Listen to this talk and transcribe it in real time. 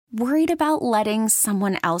Worried about letting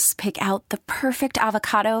someone else pick out the perfect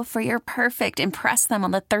avocado for your perfect impress them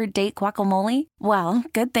on the third date guacamole? Well,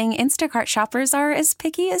 good thing Instacart shoppers are as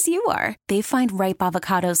picky as you are. They find ripe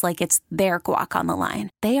avocados like it's their guac on the line.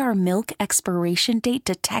 They are milk expiration date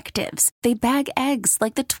detectives. They bag eggs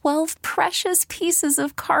like the 12 precious pieces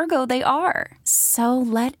of cargo they are. So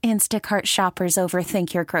let Instacart shoppers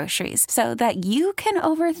overthink your groceries so that you can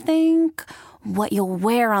overthink what you'll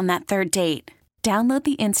wear on that third date. Download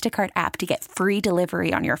the Instacart app to get free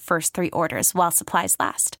delivery on your first 3 orders while supplies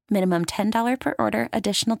last. Minimum $10 per order.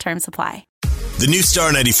 Additional terms apply. The new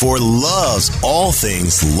Star 94 loves all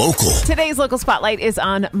things local. Today's local spotlight is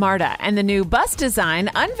on MARTA and the new bus design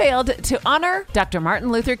unveiled to honor Dr.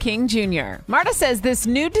 Martin Luther King Jr. MARTA says this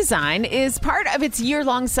new design is part of its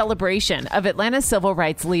year-long celebration of Atlanta's civil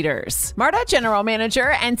rights leaders. MARTA General Manager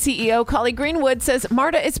and CEO Collie Greenwood says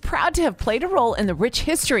MARTA is proud to have played a role in the rich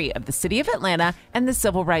history of the city of Atlanta and the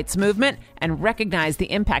civil rights movement and recognize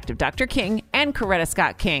the impact of Dr. King and Coretta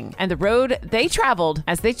Scott King and the road they traveled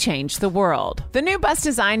as they changed the world. The new bus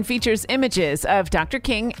design features images of Dr.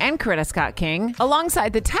 King and Coretta Scott King,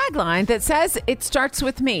 alongside the tagline that says, "It starts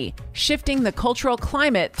with me, shifting the cultural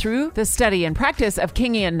climate through the study and practice of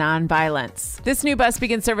Kingian nonviolence." This new bus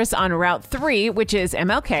begins service on Route 3, which is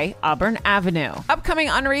MLK, Auburn Avenue. Upcoming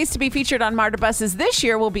honorees to be featured on MARTA buses this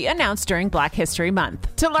year will be announced during Black History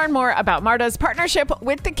Month. To learn more about MARTA's partnership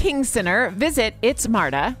with the King Center, visit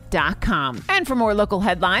itsmarta.com. And for more local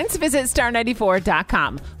headlines, visit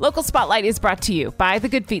star94.com. Local Spotlight is brought to you by the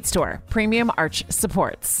Good Feet Store. Premium Arch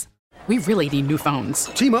supports. We really need new phones.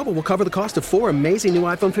 T-Mobile will cover the cost of 4 amazing new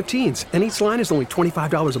iPhone 15s, and each line is only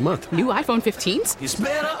 $25 a month. New iPhone 15s? It's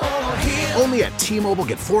better over here. Only at T-Mobile,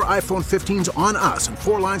 get 4 iPhone 15s on us and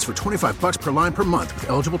 4 lines for $25 per line per month with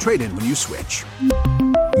eligible trade-in when you switch.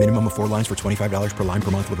 Minimum of 4 lines for $25 per line per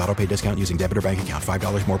month with autopay discount using debit or bank account.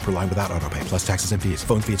 $5 more per line without autopay, plus taxes and fees.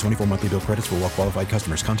 Phone fee at 24 monthly bill credits for well-qualified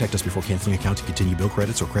customers. Contact us before canceling account to continue bill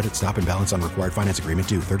credits or credit stop and balance on required finance agreement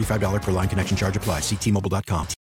due. $35 per line connection charge applies. See T-Mobile.com.